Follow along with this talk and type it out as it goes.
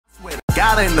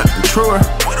Y'all ain't nothing truer.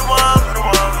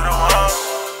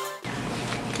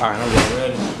 Alright, I'm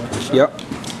ready. Yep.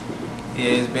 Yeah,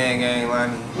 it's BandGang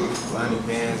Lonnie. Lonnie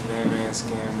Bands, BandGang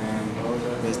Scam Man.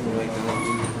 Mr. Make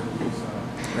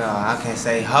them. No, I can't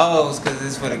say hoes because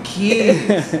it's for the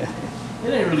kids. It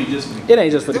ain't really just for the kids. It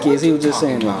ain't just for the kids. He was just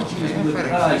saying that.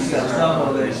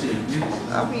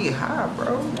 I be high,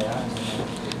 bro.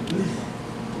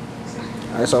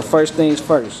 Alright, so first things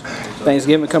first.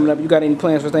 Thanksgiving coming up. You got any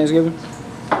plans for Thanksgiving?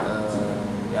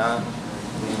 Yeah.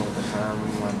 Being with the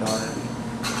family, my daughter.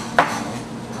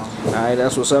 Alright,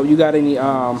 that's what's up. You got any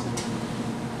a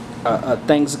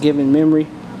Thanksgiving memory?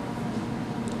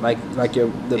 Like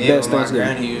the best my Thanksgiving?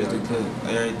 granny used to cook.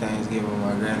 Every Thanksgiving,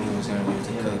 my granny was here and used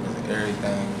to cook because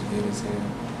everything was good as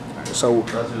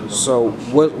hell. So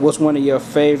what's one of your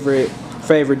favorite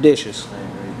dishes?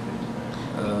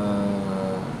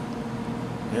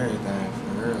 Everything for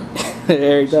real.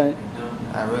 Everything.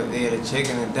 The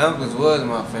chicken and dumplings was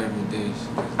my favorite dish.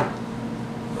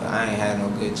 But I ain't had no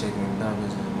good chicken and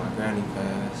dumplings when my granny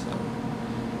passed, so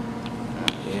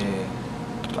yeah.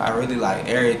 But I really like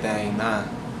everything now.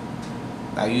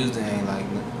 I usually ain't like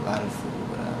a lot of food,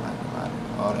 but I like a lot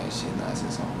of all that shit now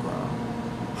since I'm grown.